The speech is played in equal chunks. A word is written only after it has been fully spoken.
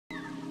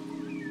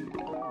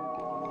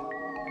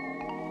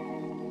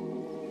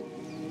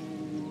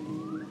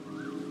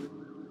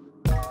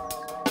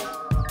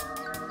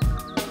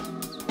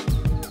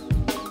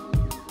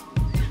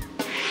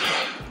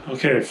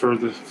Okay, for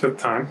the 5th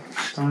time,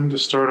 time to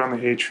start on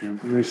the atrium.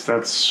 At least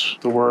that's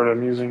the word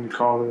I'm using to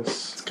call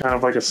this. It's kind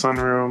of like a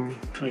sunroom,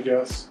 I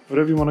guess.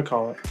 Whatever you want to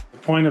call it. The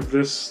point of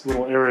this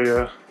little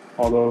area,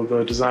 although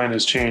the design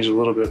has changed a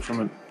little bit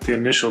from the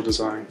initial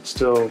design, it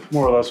still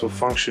more or less will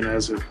function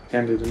as it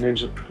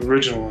intended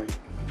originally.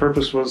 The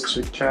purpose was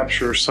to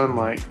capture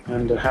sunlight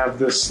and to have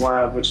this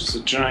slab, which is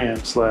a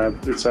giant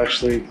slab. It's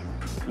actually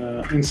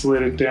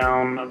insulated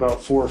down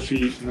about 4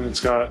 feet, and then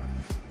it's got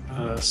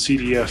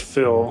CDF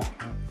fill,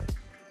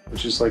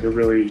 which is like a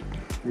really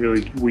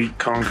weak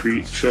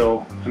concrete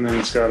fill, and then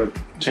it's got a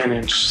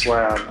 10-inch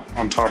slab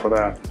on top of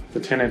that. The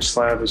 10-inch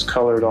slab is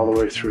colored all the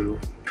way through,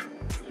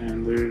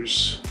 and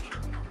there's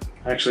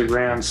actually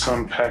ran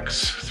some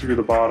PEX through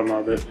the bottom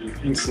of it and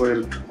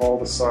insulated all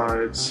the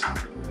sides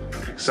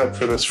except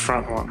for this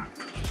front one.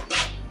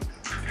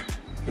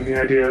 And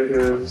the idea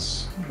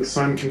is the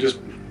sun can just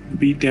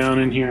beat down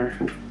in here,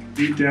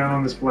 beat down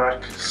on this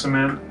black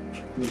cement.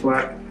 The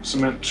black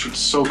cement should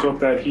soak up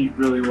that heat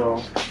really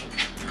well.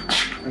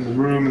 And the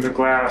room and the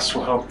glass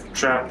will help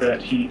trap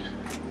that heat.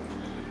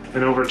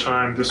 And over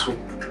time, this will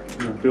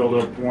build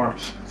up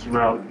warmth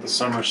throughout the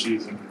summer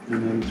season.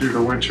 And then through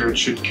the winter, it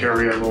should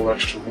carry a little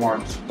extra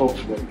warmth,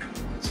 hopefully.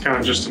 It's kind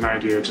of just an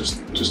idea,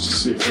 just to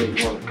see if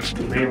it works.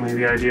 But mainly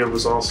the idea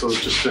was also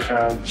just to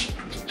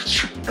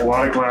have a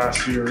lot of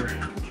glass here,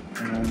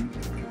 and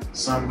the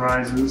sun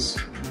rises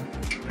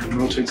and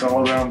rotates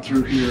all around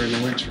through here in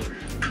the winter.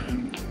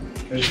 And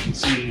as you can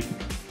see,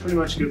 pretty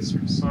much gets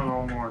sun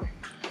all morning.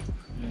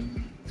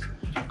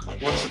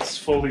 Once it's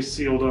fully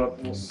sealed up,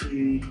 we'll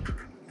see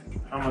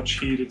how much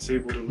heat it's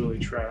able to really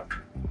trap.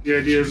 The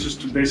idea is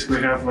just to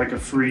basically have like a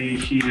free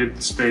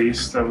heated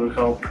space that would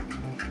help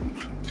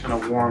kind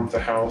of warm the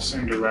house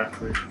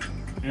indirectly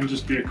and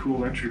just be a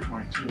cool entry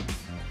point too.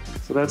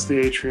 So that's the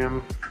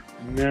atrium.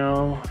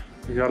 Now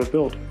we gotta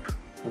build it.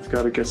 I've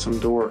got to get some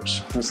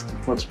doors. That's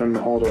what's been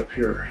the holdup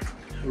here.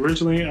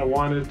 Originally I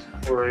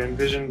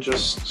envisioned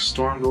just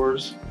storm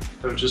doors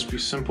that would just be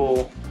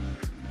simple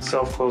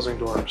self-closing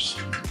doors.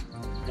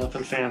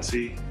 Nothing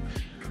fancy.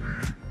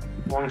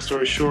 Long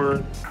story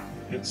short,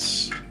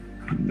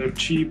 they're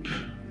cheap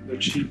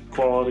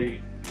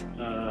quality.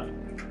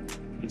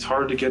 It's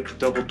hard to get the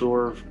double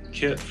door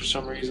kit for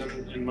some reason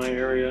in my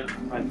area.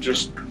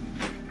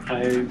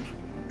 I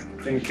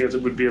think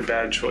it would be a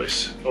bad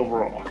choice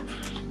overall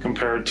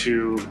compared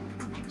to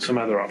some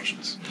other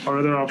options. Our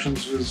other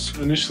options was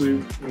initially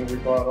when we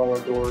bought all our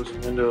doors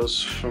and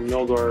windows from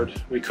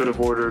Milgard, we could have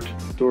ordered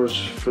doors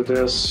for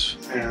this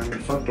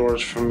and front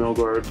doors from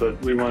Milgard, but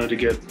we wanted to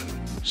get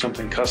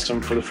something custom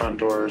for the front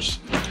doors,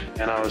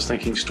 and I was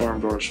thinking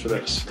storm doors for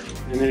this.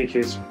 In any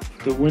case,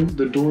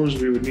 the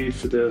doors we would need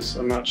for this,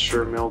 I'm not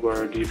sure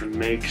Milgard even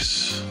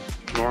makes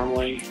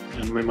normally,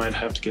 and we might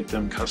have to get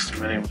them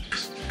custom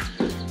anyways.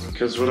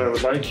 Because what I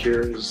would like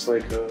here is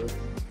like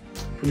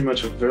pretty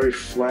much a very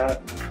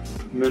flat,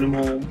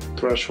 minimal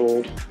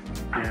threshold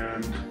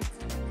and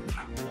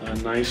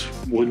nice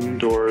wooden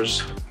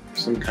doors,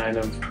 some kind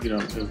of, it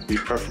would be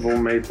preferable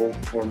maple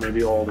or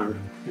maybe alder.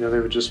 They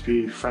would just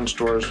be French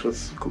doors with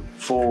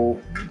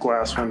full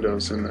glass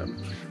windows in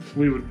them.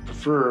 We would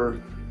prefer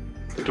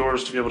the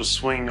doors to be able to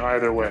swing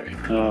either way.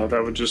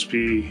 That would just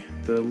be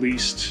the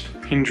least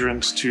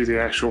hindrance to the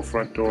actual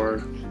front door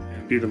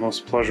and be the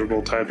most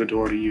pleasurable type of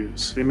door to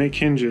use. They make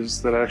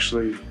hinges that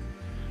actually,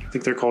 I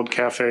think they're called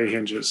cafe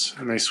hinges,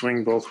 and they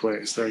swing both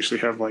ways. They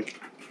actually have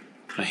like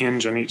a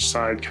hinge on each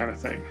side kind of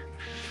thing.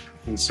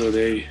 And so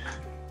they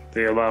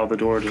allow the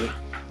door to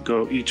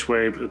go each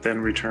way but then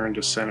return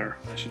to center.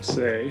 I should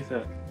say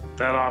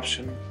that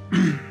option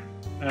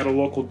at a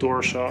local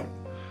door shop,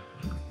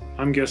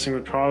 I'm guessing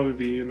would probably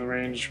be in the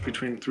range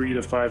between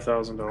 $3,000 to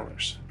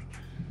 $5,000.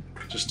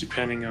 Just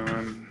depending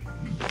on,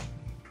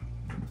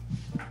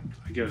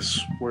 I guess,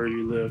 where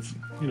you live.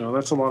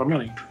 That's a lot of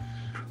money.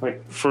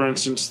 Like, for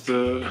instance,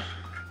 the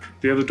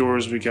other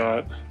doors we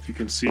got, if you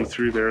can see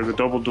through there, the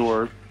double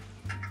door,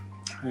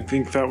 I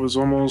think that was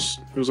it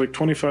was like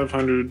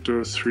 $2,500 to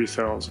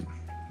 $3,000.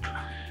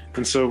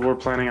 And so we're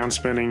planning on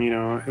spending,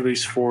 at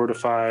least $4,000 to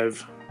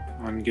 $5,000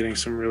 on getting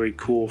some really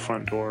cool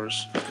front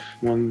doors.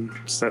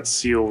 Ones that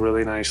seal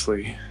really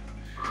nicely,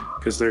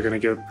 because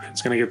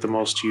it's gonna get the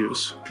most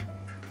use.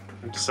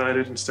 I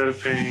decided instead of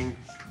paying,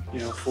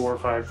 $4,000 or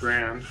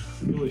 $5,000, it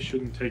really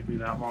shouldn't take me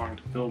that long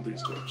to build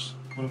these doors.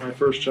 One of my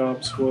first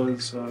jobs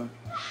was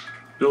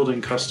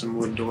building custom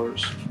wood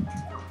doors.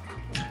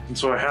 And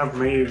so I have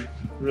made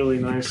really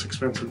nice,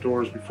 expensive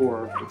doors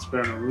before, but it's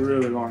been a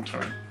really long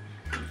time.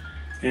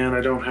 And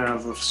I don't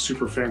have a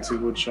super fancy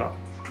wood shop.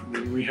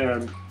 We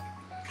had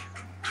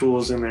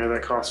tools in there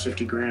that cost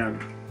 50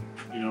 grand.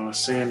 A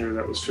sander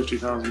that was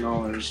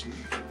 $50,000,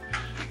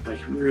 like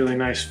really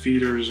nice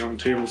feeders on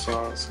table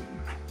saws,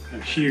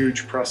 and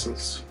huge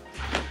presses.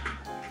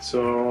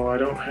 So I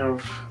don't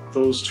have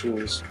those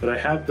tools, but I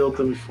have built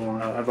them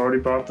before. I've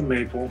already bought the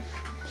maple.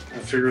 I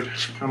figured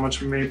how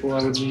much maple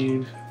I would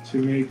need to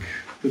make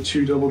the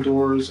 2 double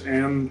doors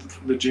and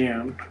the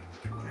jamb,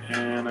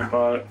 and I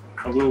bought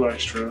a little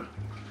extra,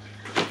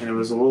 and it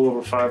was a little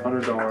over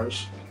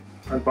 $500.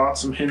 I bought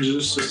some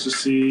hinges just to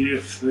see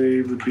if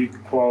they would be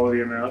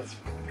quality enough.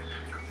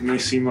 And they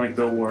seem like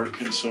they'll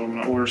work, and so I'm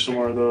gonna order some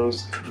more of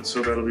those. And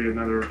so that'll be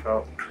another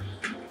about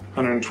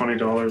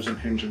 $120 in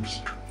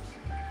hinges.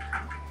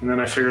 And then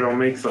I figured I'll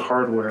make the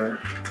hardware,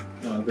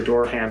 the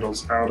door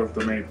handles, out of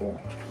the maple.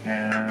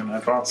 And I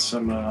bought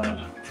some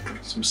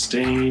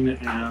stain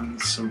and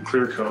some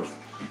clear coat.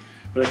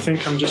 But I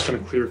think I'm just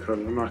gonna clear coat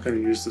it. I'm not gonna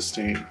use the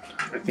stain.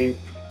 I think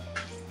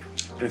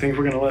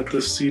we're gonna let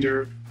this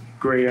cedar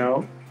gray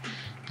out,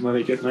 let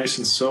it get nice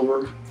and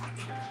silver.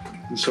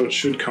 And so it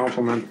should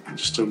complement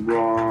just a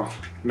raw,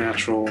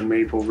 natural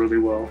maple really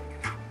well.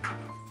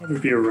 Probably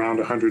be around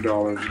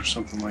 $100 or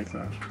something like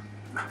that.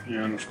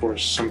 And of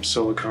course, some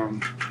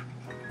silicone.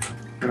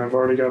 And I've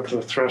already got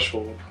the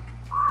threshold,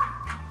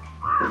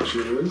 which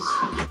is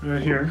right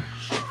here.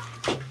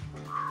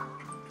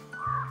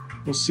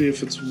 We'll see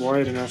if it's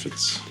wide enough.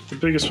 It's the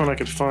biggest one I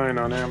could find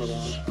on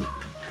Amazon.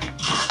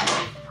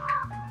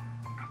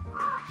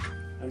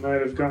 I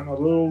might have gotten a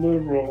little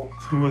liberal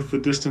with the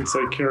distance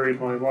I carried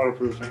my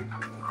waterproofing.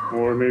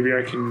 Or maybe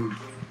I can,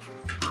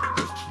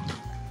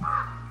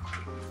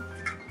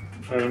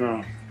 I don't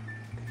know.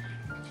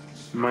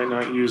 Might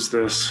not use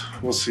this.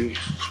 We'll see.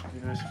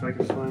 It'd be nice if I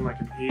could find like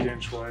an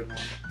 8-inch wide one.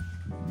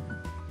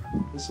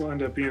 This will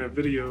end up being a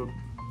video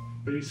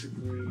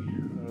basically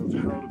of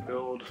how to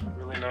build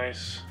really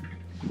nice,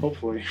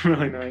 hopefully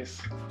really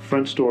nice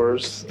French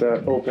doors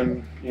that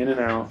open in and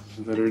out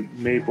that are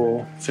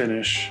maple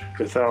finish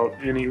without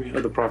any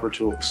of the proper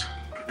tools.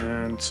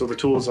 And so the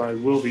tools I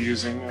will be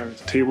using are a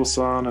table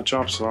saw and a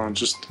chop saw, and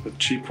just a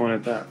cheap one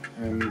at that.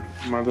 And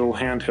my little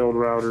handheld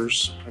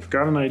routers. I've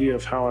got an idea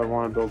of how I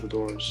want to build the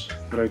doors,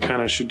 but I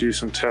kind of should do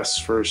some tests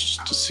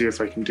first to see if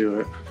I can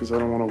do it, because I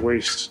don't want to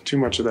waste too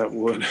much of that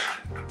wood.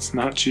 It's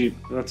not cheap.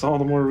 That's all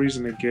the more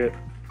reason to get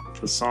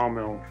the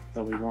sawmill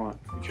that we want,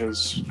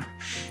 because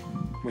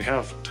we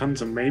have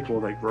tons of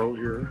maple that grow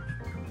here,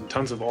 and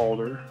tons of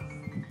alder,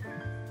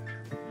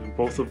 and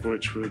both of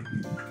which would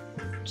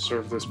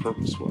serve this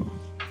purpose well.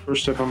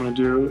 First step I'm going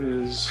to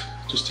do is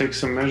just take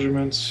some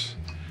measurements,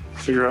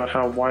 figure out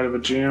how wide of a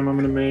jamb I'm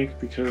going to make,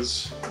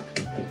 because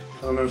I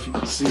don't know if you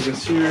can see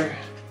this here,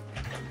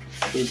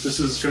 but this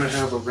is going to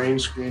have a rain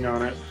screen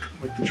on it,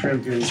 like the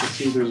trim here. You can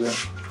see there's a,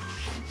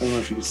 I don't know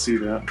if you can see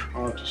that,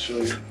 I'll have to show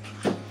you.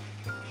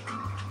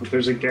 But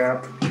there's a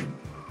gap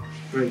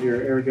right here,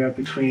 air gap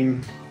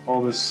between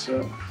all this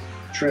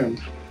trim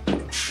and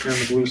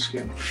the blue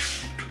skin,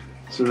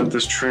 so that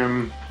this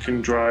trim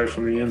can dry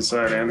from the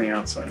inside and the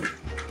outside.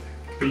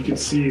 But you can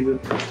see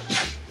that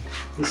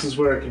this is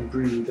where I can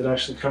breathe. It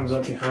actually comes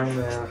up behind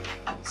there,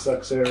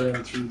 sucks air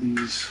in through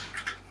these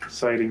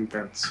siding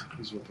vents,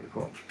 is what they're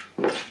called.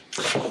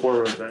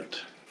 Quarter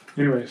vent.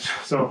 Anyways,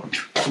 so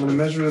I'm gonna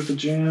measure at the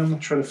jamb,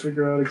 try to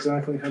figure out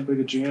exactly how big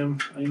a jamb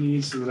I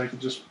need so that I can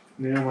just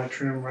nail my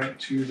trim right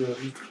to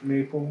the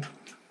maple.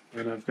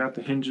 And I've got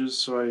the hinges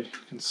so I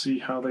can see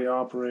how they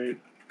operate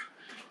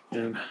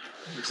and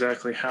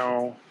exactly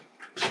how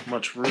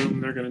much room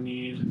they're gonna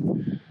need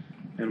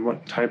and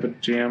what type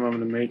of jamb I'm going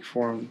to make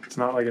for them. It's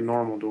not like a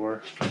normal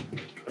door. I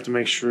have to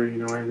make sure, you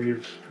know, I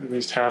leave at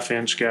least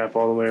 ½ gap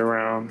all the way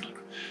around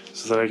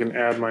so that I can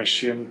add my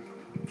shim,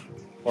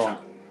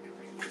 well,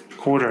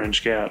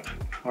 1/4 gap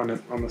on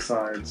it on the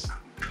sides,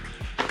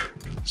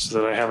 so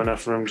that I have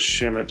enough room to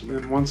shim it.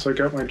 And once I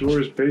got my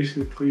doors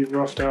basically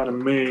roughed out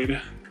and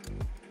made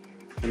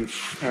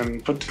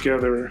and put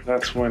together,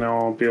 that's when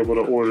I'll be able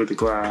to order the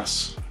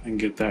glass and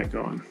get that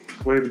going.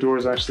 The way the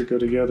doors actually go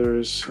together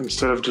is,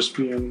 instead of just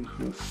being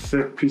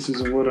thick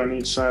pieces of wood on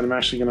each side, I'm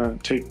actually going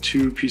to take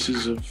 2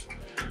 pieces of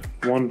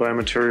 1x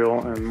material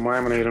and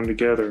laminate them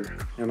together.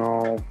 And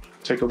I'll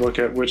take a look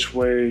at which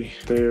way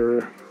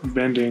they're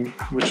bending,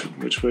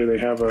 which way they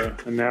have a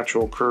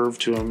natural curve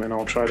to them, and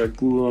I'll try to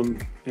glue them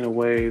in a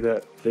way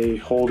that they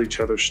hold each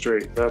other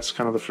straight. That's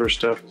kind of the first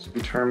step, is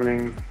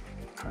determining,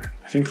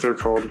 I think they're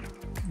called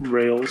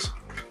rails.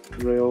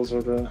 Rails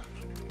are the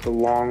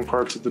long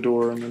parts of the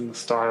door, and then the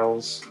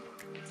stiles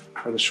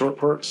are the short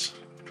parts.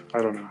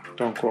 I don't know,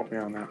 don't quote me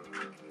on that.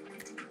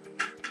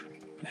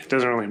 It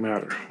doesn't really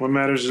matter. What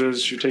matters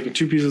is you're taking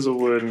 2 pieces of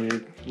wood and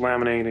you're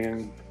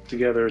laminating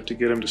together to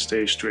get them to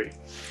stay straight.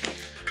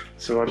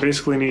 So I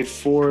basically need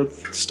 4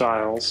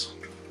 stiles.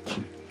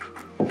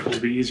 It'll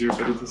be easier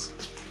if I did this.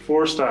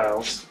 4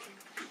 stiles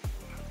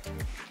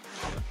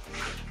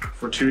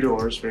for 2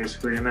 doors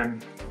basically, and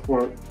then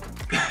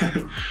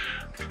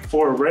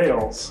 4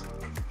 rails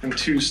and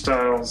 2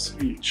 stiles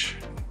each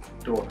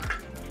door.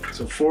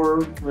 So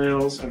 4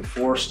 rails and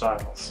 4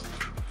 stiles.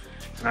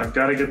 And I've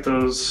got to get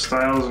those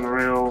stiles and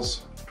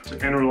rails to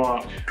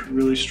interlock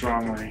really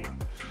strongly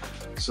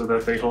so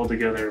that they hold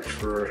together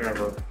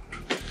forever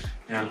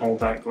and hold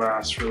that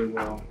glass really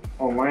well.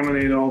 I'll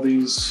laminate all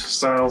these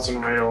stiles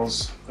and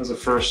rails as a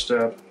first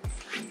step,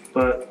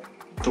 but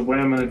the way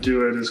I'm going to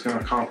do it is going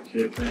to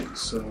complicate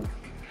things, so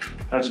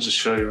I have to just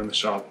show you in the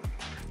shop.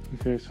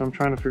 Okay, so I'm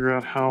trying to figure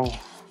out how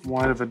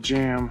wide of a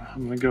jamb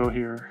I'm going to go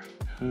here,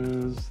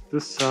 because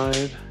this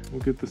side will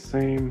get the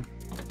same.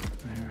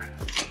 There.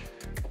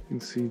 You can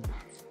see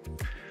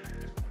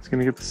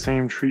gonna get the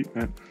same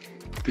treatment.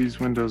 These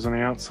windows on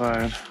the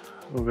outside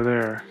over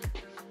there.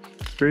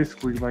 It's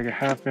basically like a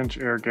 1/2 inch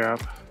air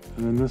gap.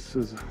 And then this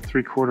is a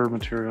 3/4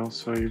 material,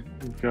 so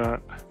you've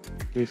got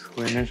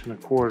basically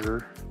 1.25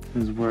 inches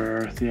is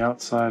where the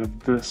outside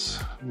of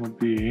this would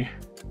be.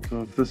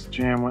 So if this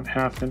jamb went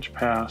 1/2 inch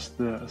past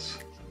this,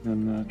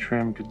 then the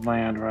trim could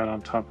land right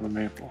on top of the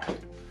maple.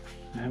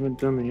 I haven't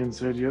done the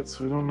inside yet,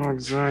 so I don't know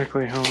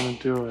exactly how I'm gonna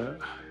do it.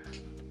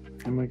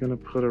 Am I gonna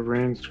put a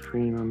rain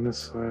screen on this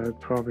side?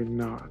 Probably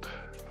not.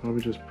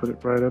 Probably just put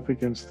it right up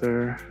against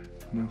there.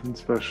 Nothing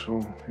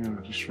special,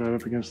 just right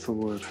up against the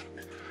wood.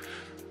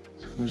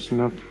 There's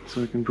enough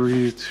so I can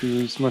breathe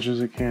too as much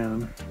as I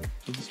can.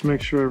 I'll just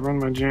make sure I run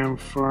my jamb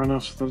far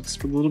enough so that it's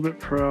a little bit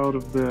proud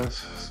of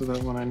this, so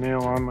that when I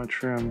nail on my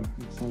trim,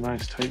 it's a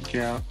nice tight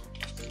gap.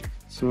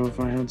 So if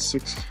I had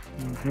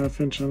 1/2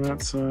 inch on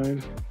that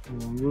side,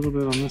 and a little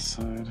bit on this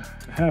side,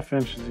 1/2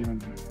 inch is even,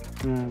 that's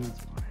fine.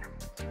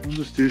 I'll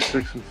just do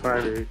 6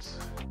 5/8.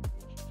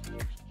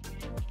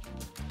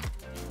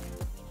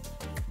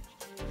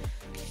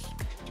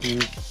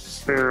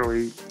 It's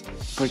barely,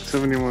 like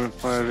 71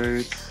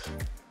 5/8.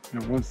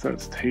 Once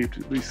that's taped,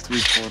 at least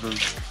 3/4.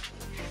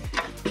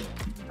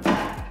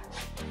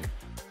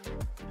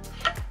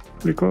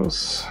 Pretty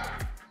close.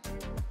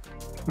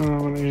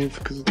 1/8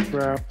 because it's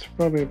wrapped.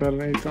 Probably about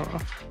 1/8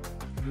 off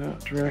in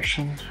that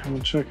direction. I'm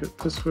gonna check it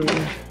this way.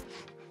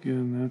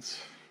 Again, it's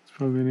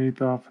probably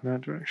 1/8 off in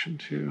that direction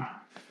too.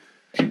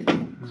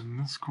 And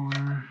this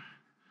corner.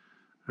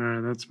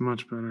 Alright, that's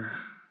much better.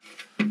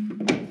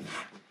 And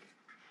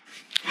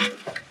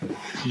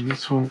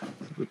this one,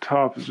 the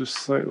top is just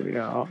slightly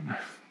out.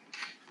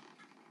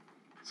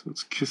 So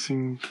it's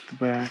kissing the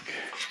back.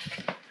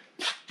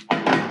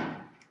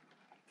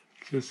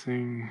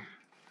 Kissing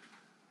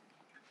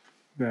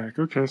back.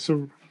 Okay,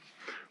 so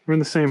we're in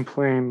the same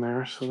plane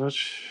there, so that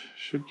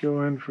should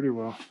go in pretty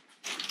well.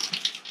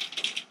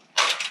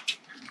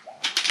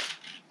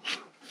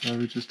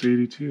 Probably just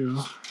 82.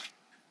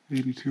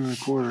 82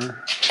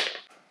 1/4.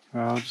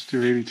 I'll just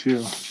do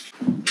 82.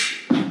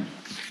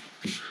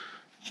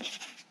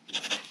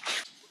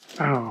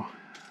 Oh.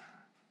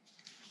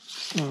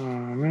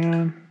 Oh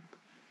man.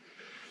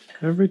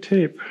 Every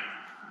tape.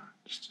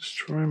 Just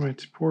destroy my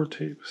poor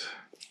tapes.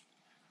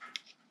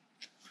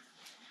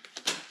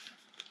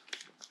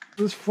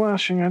 This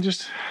flashing, I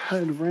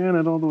had ran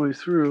it all the way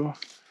through.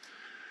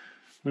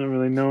 Not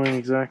really knowing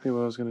exactly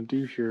what I was going to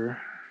do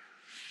here.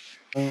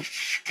 I don't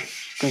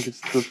think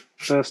it's the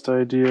best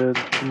idea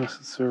to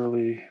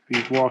necessarily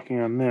be walking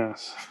on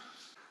this.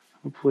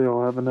 Hopefully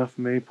I'll have enough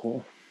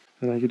maple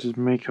that I could just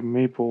make a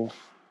maple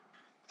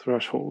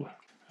threshold.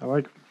 I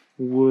like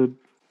wood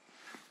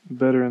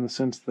better in the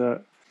sense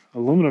that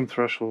aluminum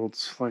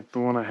thresholds, like the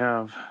one I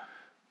have,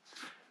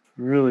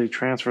 really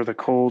transfer the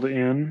cold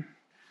in.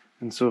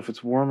 And so if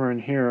it's warmer in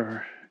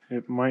here,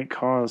 it might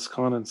cause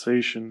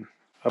condensation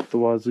up the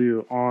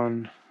wazoo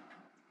on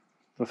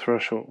the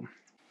threshold,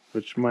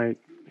 which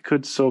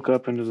could soak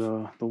up into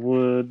the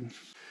wood.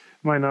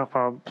 It might not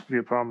be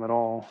a problem at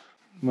all.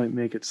 It might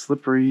make it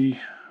slippery.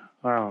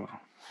 I don't know.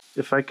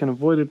 If I can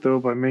avoid it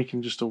though by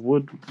making just a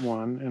wood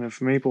one, and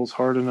if maple's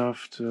hard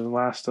enough to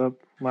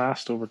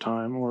last over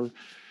time, or at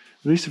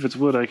least if it's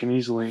wood, I can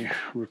easily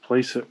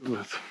replace it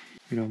with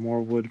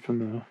more wood from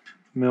the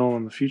mill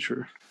in the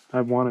future.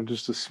 I wanted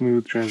just a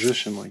smooth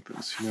transition like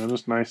this,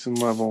 just nice and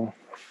level,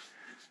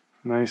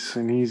 nice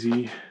and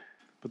easy.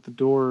 But the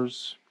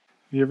doors,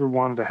 if you ever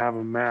wanted to have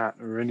a mat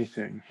or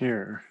anything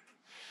here,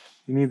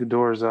 you need the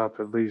doors up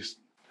at least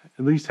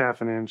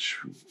 1/2 inch,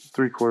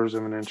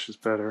 3/4 inch is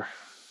better.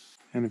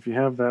 And if you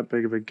have that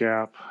big of a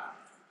gap,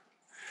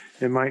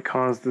 it might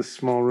cause this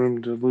small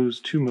room to lose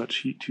too much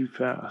heat too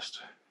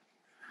fast.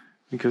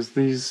 Because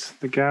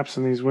the gaps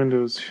in these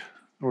windows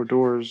or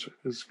doors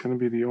is going to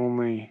be the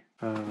only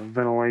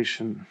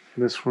ventilation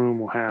this room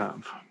will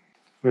have.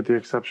 With the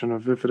exception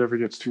of if it ever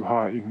gets too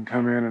hot, you can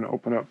come in and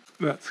open up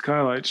that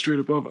skylight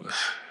straight above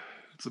us.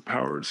 It's a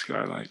powered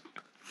skylight.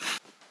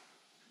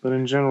 But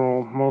in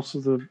general, most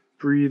of the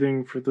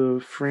breathing for the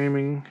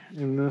framing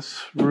in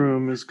this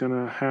room is going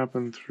to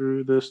happen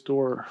through this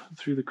door,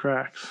 through the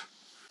cracks.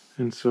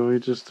 And so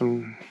it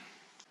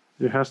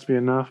there has to be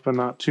enough, but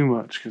not too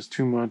much, because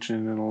too much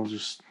and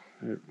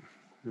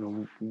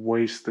it'll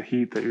waste the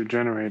heat that you're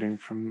generating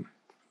from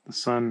the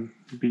sun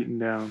beating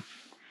down.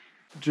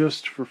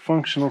 Just for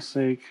functional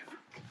sake,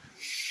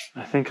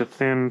 I think a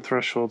thin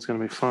threshold is going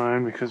to be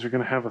fine, because you're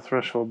going to have a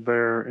threshold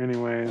there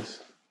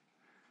anyways.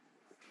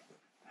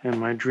 And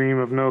my dream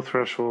of no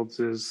thresholds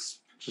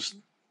is just,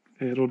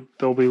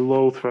 there'll be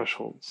low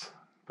thresholds,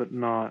 but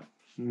not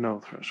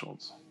no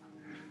thresholds.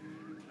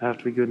 They have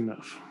to be good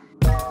enough.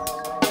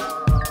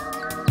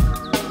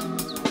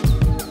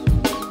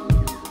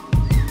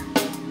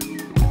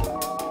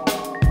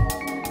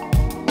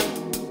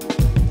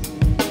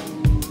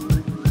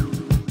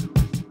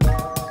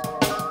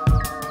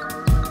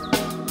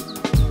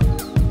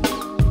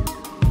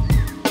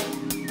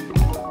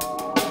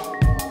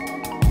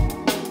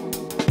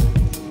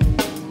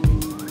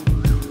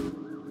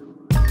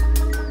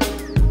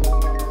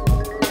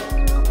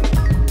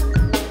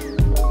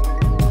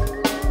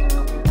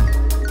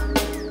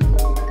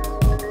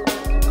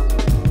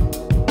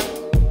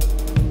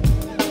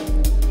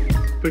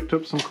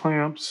 picked up some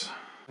clamps.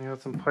 I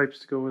got some pipes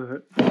to go with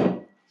it.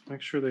 Let's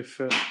make sure they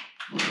fit.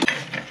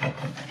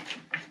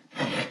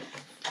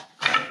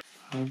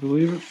 I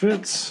believe it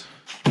fits.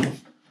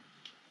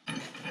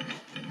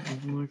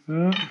 Something like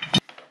that.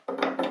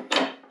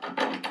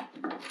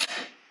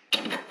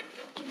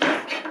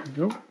 There we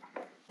go.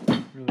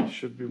 Really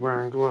should be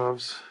wearing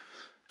gloves.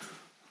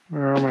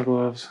 Where are my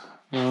gloves?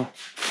 Well,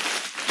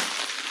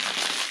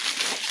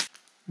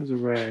 there's a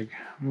rag.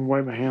 I'm gonna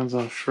wipe my hands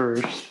off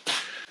first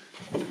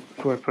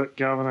before I put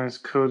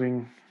galvanized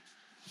coating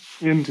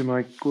into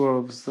my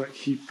gloves that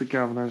keep the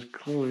galvanized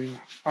coating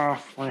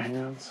off my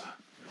hands.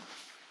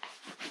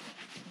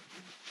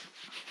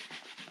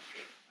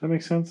 That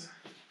makes sense?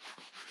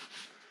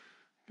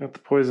 Got the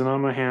poison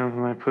on my hands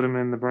and I put them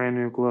in the brand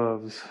new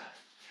gloves.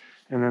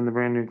 And then the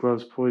brand new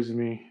gloves poison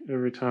me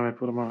every time I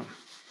put them on.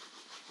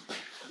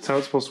 That's how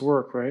it's supposed to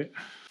work, right?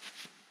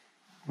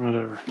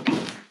 Whatever.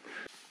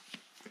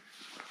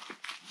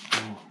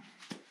 Oh.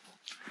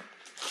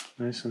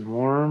 Nice and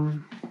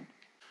warm.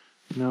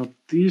 Now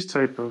these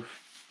type of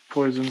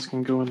poisons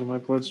can go into my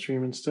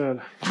bloodstream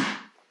instead.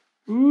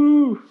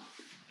 Ooh!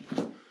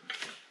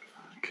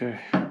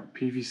 Okay,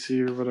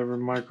 PVC or whatever,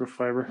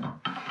 microfiber.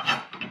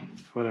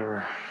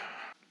 Whatever.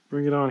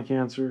 Bring it on,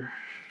 cancer.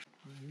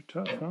 You're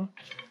tough, huh?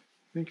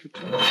 You think you're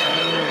tough?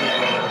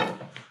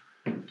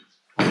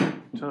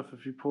 You're tough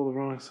if you pull the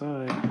wrong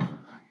side.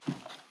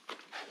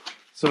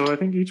 So I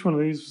think each one of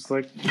these was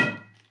like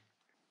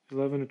 $11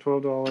 to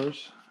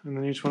 $12, and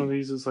then each one of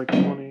these is like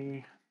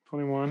 20,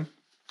 21.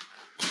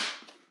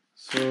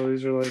 So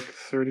these are like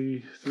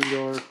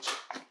 $33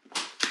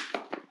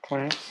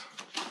 clamps.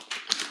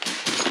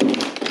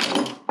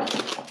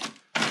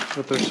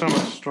 But they're so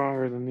much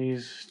stronger than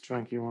these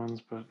junky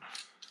ones, but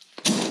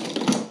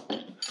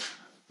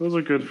those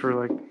are good for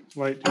like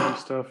light duty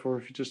stuff, or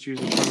if you just use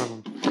a ton of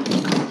them.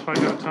 That's why I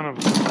got a ton of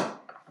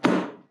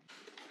them.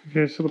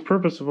 Okay, so the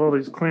purpose of all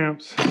these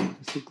clamps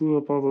is to glue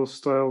up all those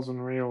stiles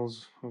and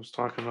rails I was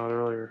talking about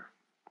earlier.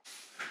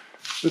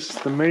 This is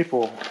the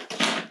maple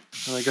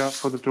that I got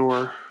for the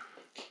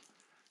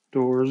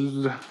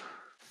doors.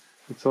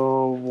 It's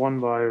all 1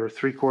 by or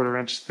 3/4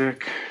 inch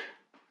thick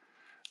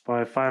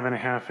by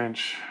 5.5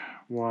 inch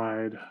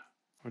wide,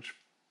 which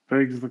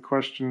begs the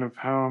question of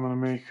how I'm going to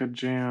make a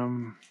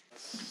jam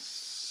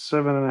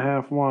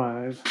 7.5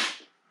 wide.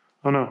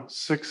 Oh no,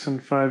 6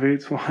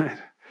 5/8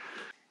 wide.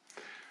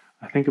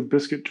 I think a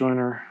biscuit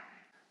joiner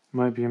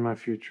might be in my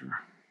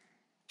future.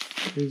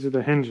 These are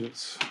the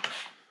hinges.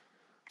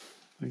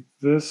 Like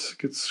this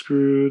gets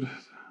screwed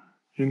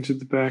into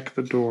the back of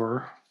the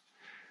door,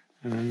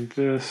 and then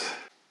this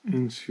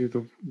into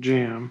the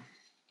jamb.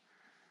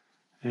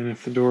 And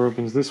if the door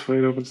opens this way,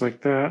 it opens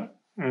like that.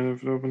 And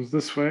if it opens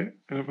this way,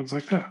 it opens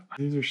like that.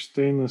 These are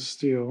stainless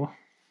steel.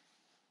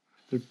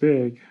 They're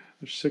big.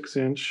 They're 6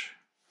 inch.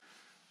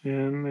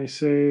 And they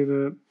say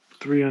that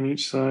 3 on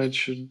each side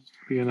should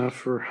be enough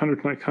for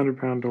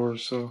 100-pound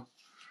doors. So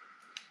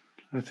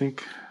I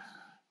think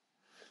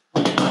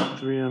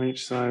 3 on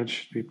each side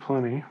should be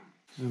plenty.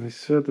 And they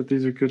said that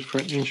these are good for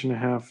an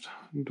 1.5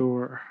 inch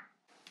door.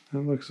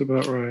 That looks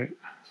about right.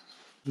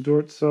 The door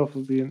itself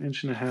will be 1.5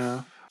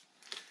 inches.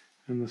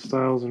 And the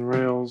stiles and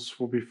rails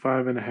will be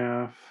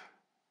 5.5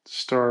 to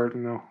start,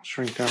 and they'll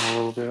shrink down a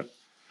little bit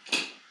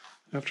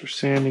after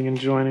sanding and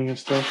joining and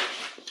stuff.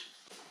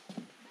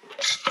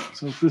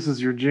 So if this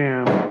is your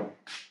jam,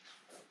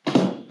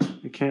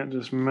 you can't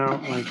just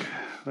mount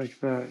like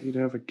that. You'd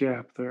have a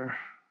gap there.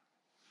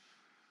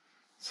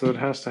 So it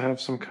has to have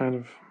some kind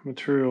of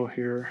material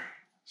here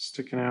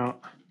sticking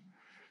out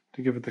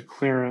to give it the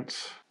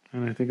clearance.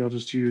 And I think I'll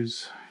just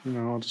use,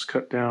 I'll just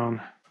cut down,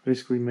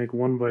 basically make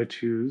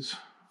 1x2s.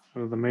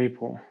 Out of the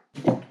maple.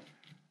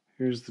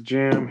 Here's the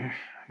jam,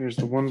 here's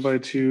the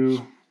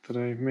 1x2 that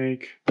I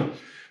make, and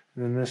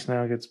then this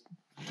now gets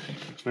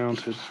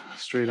mounted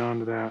straight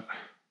onto that,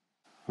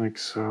 like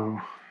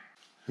so,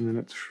 and then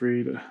it's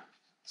free to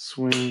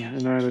swing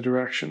in either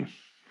direction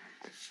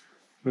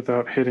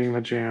without hitting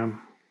the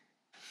jam.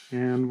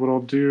 And what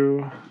I'll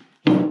do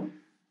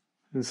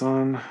is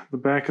on the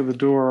back of the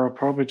door, I'll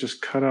probably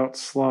just cut out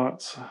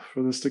slots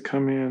for this to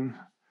come in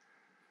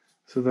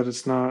so that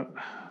it's not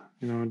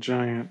a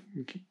giant.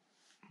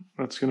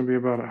 That's going to be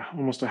about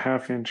almost a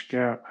 1/2 inch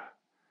gap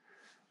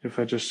if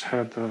I just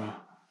had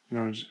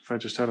if I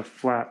just had a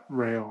flat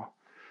rail.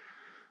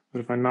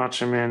 But if I notch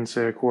them in,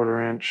 say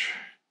 1/4 inch,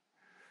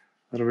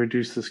 that'll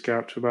reduce this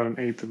gap to about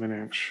 1/8 of an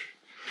inch.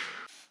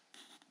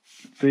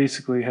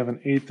 Basically have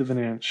 1/8 of an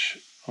inch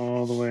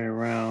all the way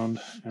around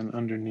and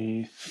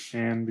underneath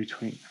and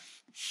between.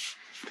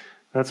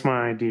 That's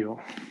my ideal.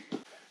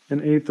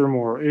 1/8 or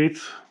more.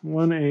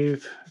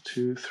 1/8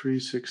 to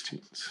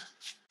 3/16.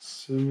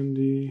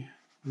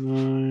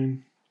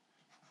 79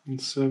 and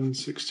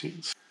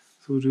 7/16. So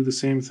we'll do the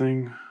same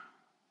thing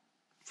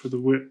for the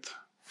width.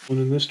 And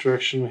in this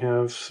direction we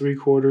have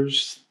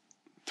 3/4,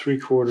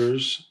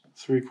 3/4,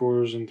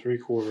 3/4, and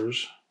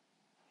 3/4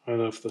 right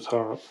off the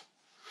top.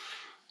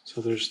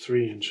 So there's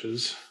 3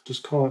 inches.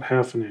 Just call it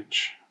 1/2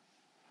 inch.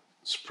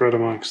 Spread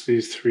amongst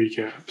these 3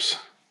 gaps.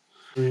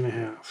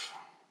 3.5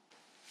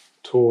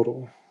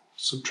 total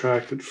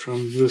subtracted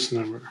from this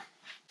number.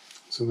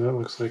 So that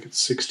looks like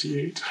it's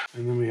 68.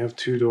 And then we have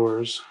 2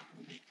 doors.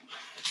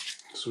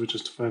 So we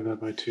just divide that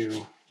by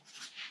 2.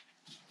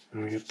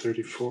 And we get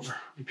 34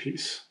 a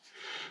piece.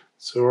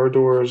 So our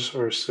doors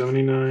are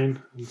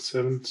 79 and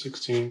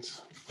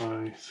 7/16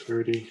 by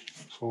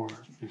 34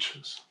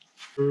 inches.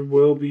 There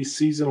will be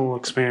seasonal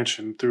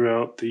expansion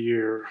throughout the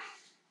year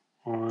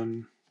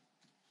on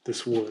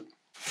this wood.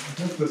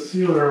 I have the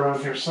sealer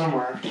around here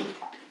somewhere.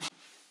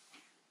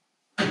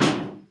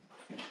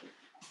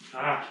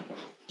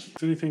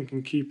 If anything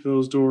can keep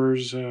those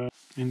doors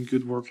in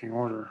good working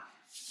order,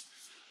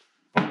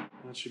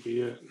 that should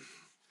be it.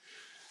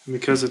 And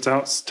because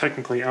it's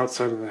technically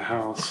outside of the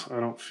house,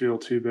 I don't feel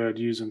too bad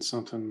using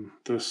something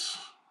this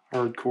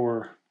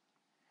hardcore.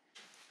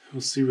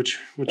 We'll see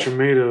what you're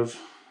made of,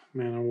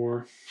 man of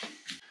war.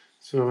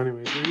 So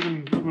anyways,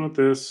 even with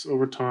this,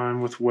 over time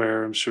with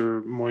wear, I'm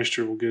sure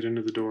moisture will get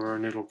into the door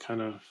and it'll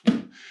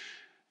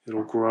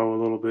grow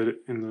a little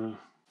bit in the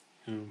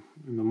in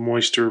the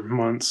moisture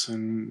months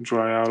and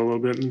dry out a little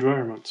bit in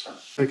drier months.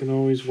 I can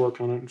always work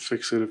on it and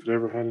fix it if it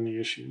ever had any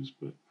issues,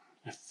 but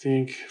I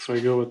think if I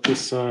go with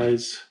this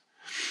size,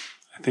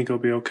 I think I'll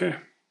be okay.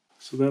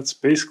 So that's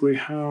basically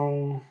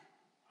how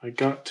I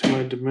got to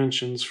my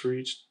dimensions for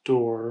each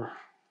door.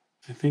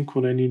 I think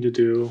what I need to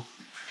do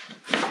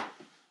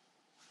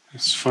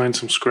is find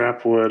some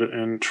scrap wood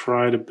and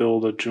try to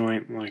build a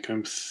joint like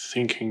I'm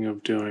thinking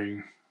of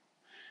doing,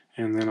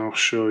 and then I'll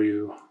show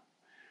you.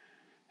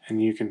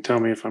 And you can tell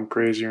me if I'm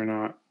crazy or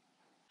not.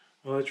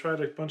 Well, I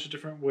tried a bunch of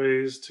different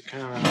ways to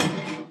kind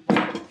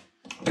of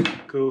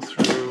go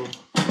through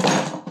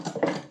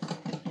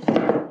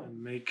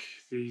and make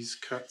these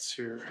cuts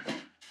here.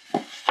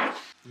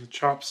 And the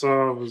chop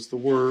saw was the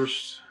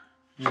worst,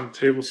 and the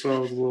table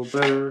saw was a little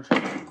better.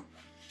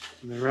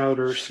 And the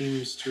router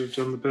seems to have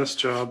done the best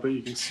job, but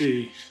you can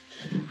see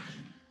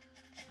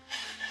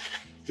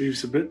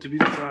leaves a bit to be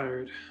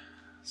desired.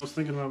 So I was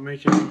thinking about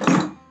making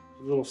a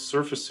little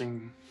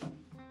surfacing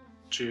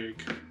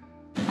jig,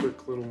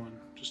 quick little one,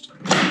 just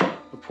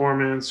a poor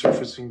man's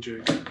surfacing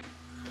jig.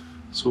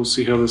 So we'll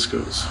see how this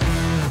goes.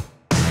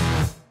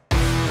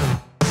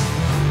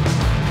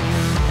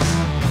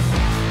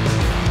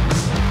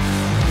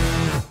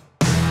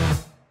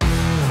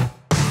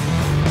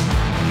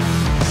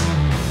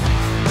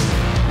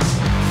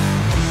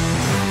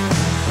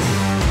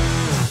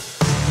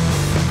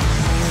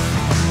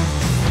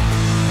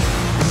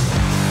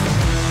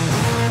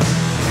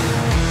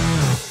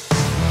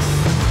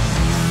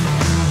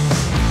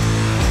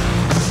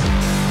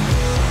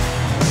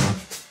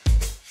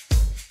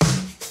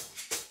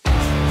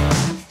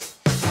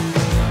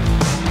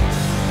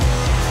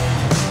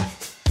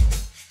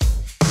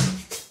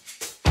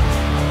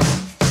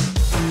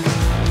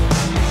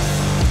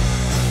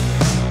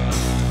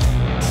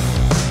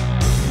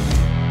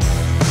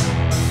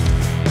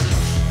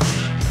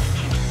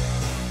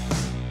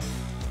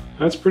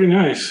 That's pretty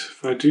nice,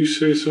 if I do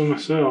say so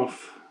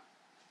myself.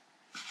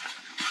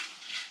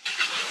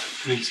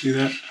 Can you see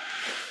that?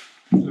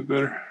 A bit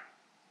better?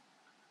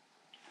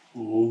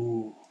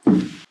 Ooh.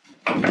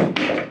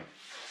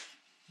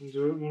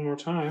 Do it one more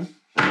time.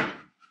 And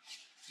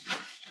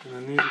I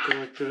need to go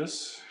like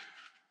this.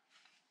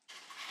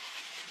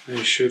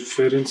 They should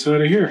fit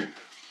inside of here.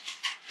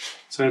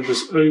 Inside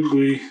this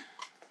ugly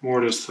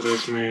mortise that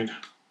I've made.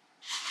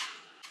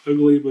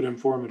 Ugly but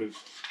informative.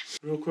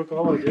 Real quick,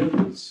 all I did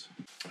was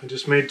I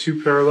just made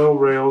 2 parallel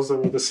rails that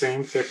were the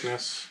same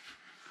thickness.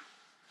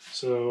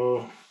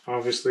 So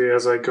obviously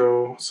as I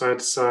go side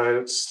to side,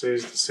 it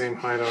stays the same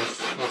height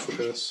off of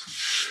this.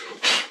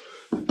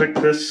 I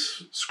picked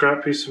this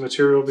scrap piece of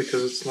material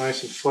because it's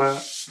nice and flat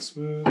and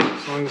smooth.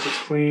 As long as it's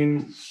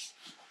clean,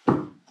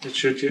 it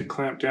should get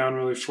clamped down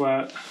really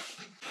flat.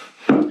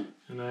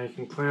 And I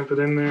can clamp it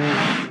in there,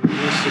 and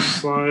this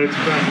just slides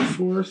back and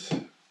forth,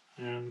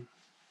 and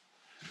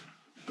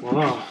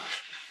voila.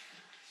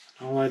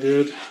 All I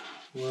did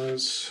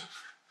was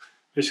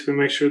basically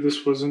make sure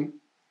this wasn't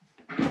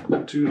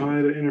too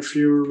high to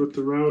interfere with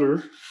the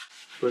router,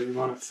 but you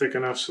want it thick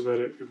enough so that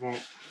it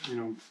won't,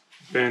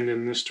 bend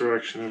in this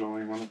direction at all.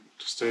 You want it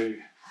to stay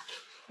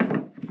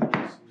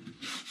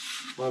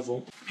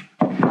level.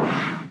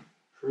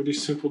 Pretty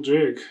simple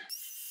jig.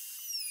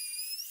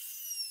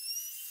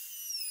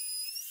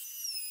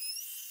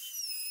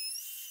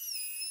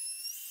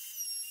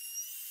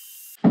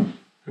 All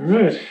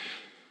right.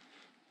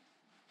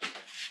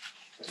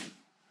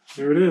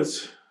 There it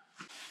is.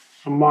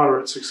 A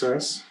moderate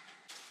success.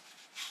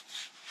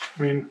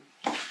 I mean,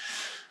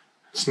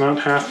 it's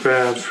not half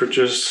bad for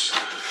just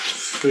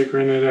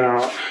figuring it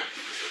out.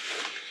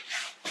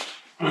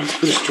 Oh, it's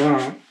pretty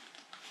strong.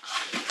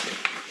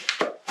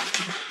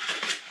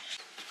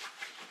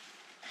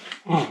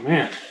 Oh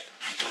man.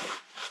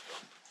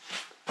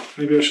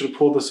 Maybe I should have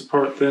pulled this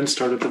apart then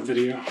started the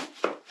video.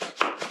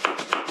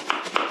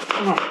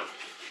 Oh.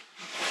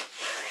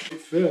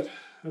 It fit.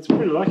 That's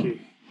pretty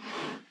lucky.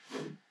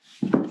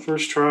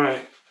 First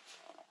try.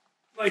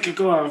 Like a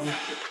glove.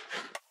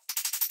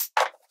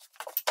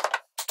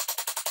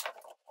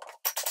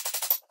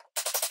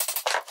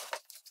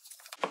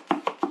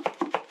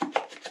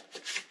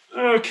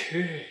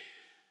 Okay.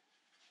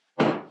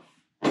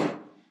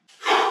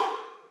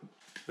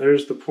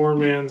 There's the poor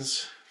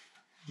man's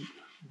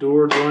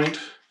door joint.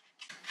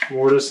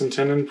 Mortise and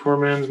tenon, poor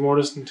man's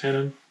mortise and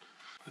tenon.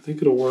 I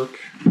think it'll work.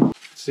 It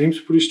seems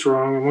pretty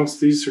strong, and once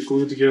these are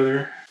glued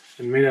together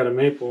and made out of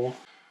maple,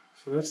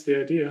 so that's the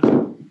idea.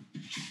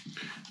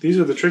 These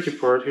are the tricky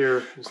part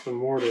here, is the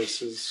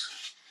mortise. Is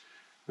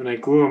when I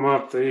glue them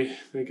up, they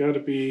got to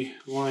be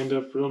lined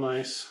up real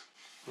nice,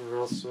 or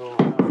else they'll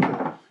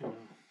have to,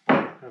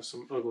 have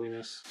some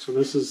ugliness. So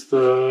this is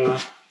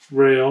the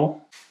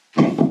rail.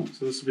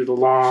 So this will be the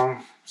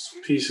long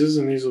pieces,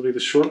 and these will be the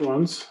short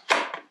ones.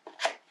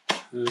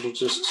 And it'll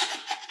just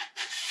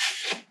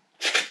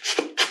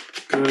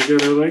go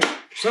together like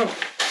so.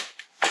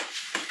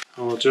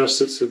 I'll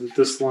adjust it so that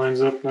this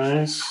lines up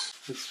nice.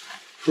 It's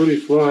pretty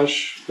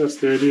flush. That's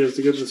the idea, is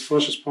to get it as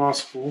flush as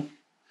possible.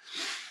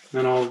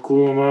 Then I'll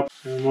glue them up,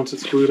 and once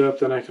it's glued up,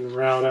 then I can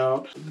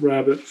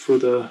rab it for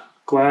the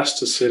glass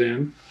to sit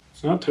in.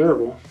 It's not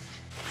terrible.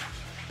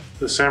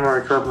 The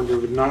samurai carpenter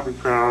would not be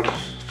proud.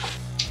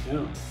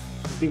 Yeah,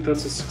 I think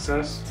that's a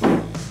success.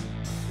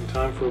 And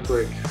time for a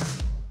break.